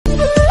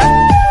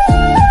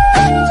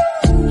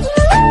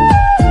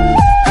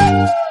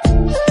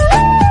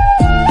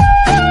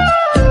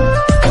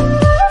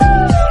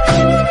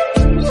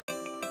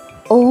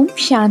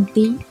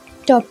Shanti.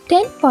 Top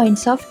 10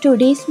 points of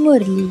today's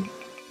murli.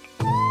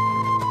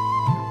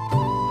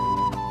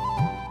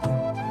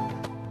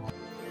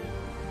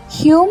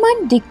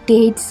 Human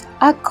dictates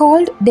are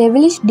called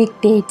devilish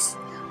dictates.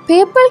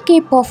 People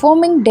keep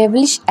performing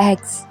devilish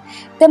acts.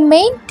 The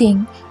main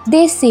thing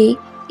they say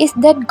is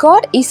that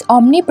God is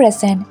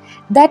omnipresent,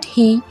 that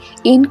He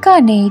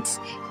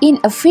incarnates in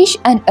a fish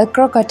and a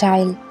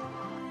crocodile.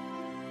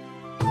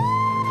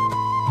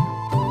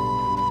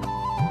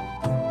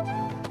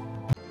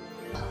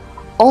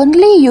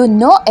 Only you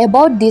know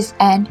about this,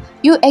 and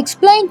you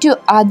explain to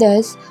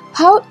others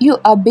how you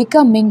are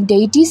becoming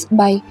deities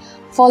by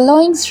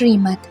following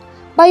Srimad.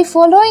 By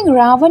following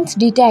Ravan's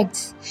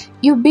dictates,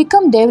 you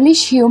become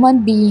devilish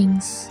human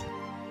beings.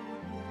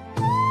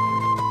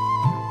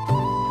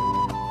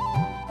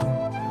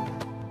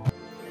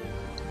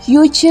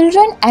 You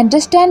children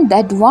understand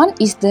that one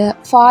is the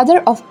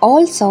Father of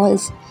all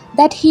souls,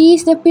 that He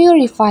is the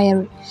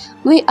purifier.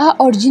 We are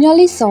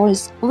originally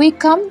souls. We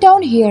come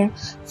down here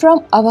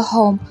from our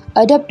home,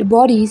 adopt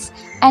bodies,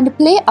 and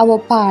play our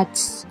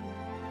parts.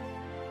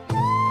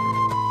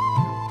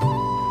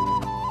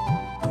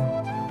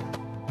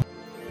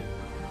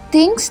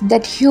 Things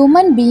that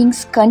human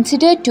beings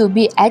consider to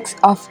be acts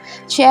of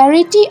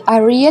charity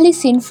are really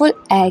sinful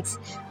acts,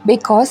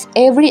 because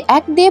every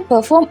act they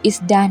perform is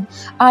done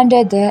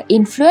under the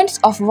influence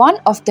of one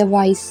of the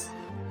wise.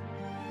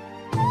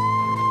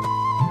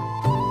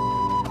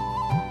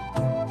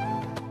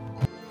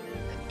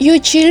 You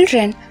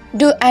children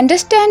do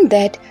understand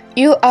that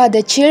you are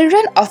the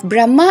children of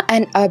Brahma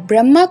and are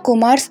Brahma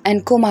Kumars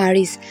and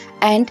Kumaris,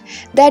 and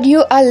that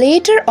you are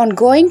later on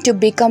going to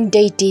become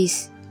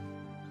deities.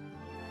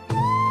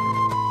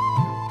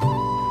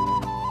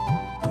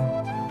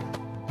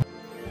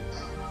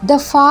 The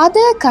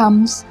Father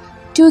comes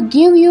to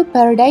give you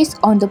paradise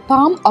on the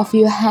palm of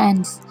your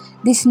hands.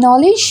 This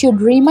knowledge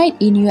should remain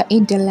in your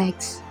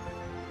intellects.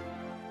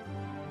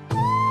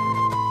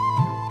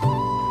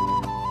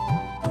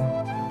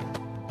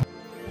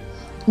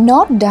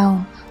 Note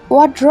down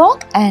what wrong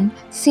and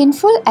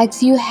sinful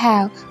acts you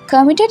have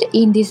committed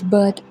in this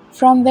birth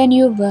from when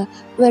you were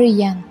very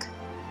young.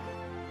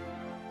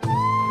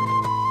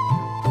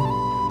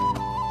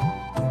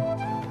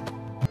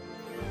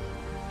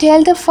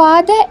 Tell the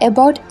Father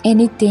about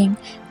anything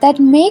that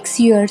makes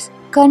your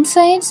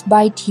conscience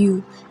bite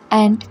you,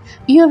 and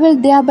you will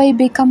thereby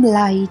become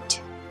light.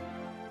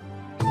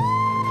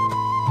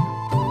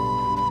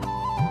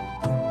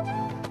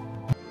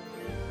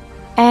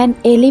 An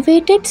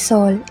elevated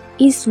soul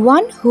is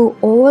one who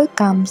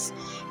overcomes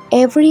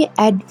every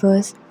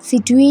adverse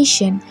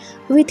situation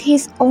with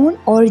his own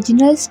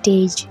original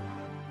stage.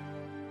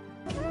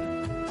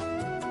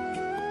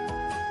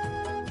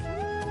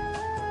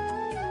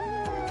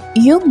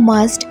 You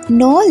must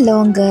no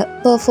longer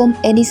perform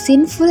any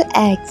sinful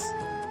acts.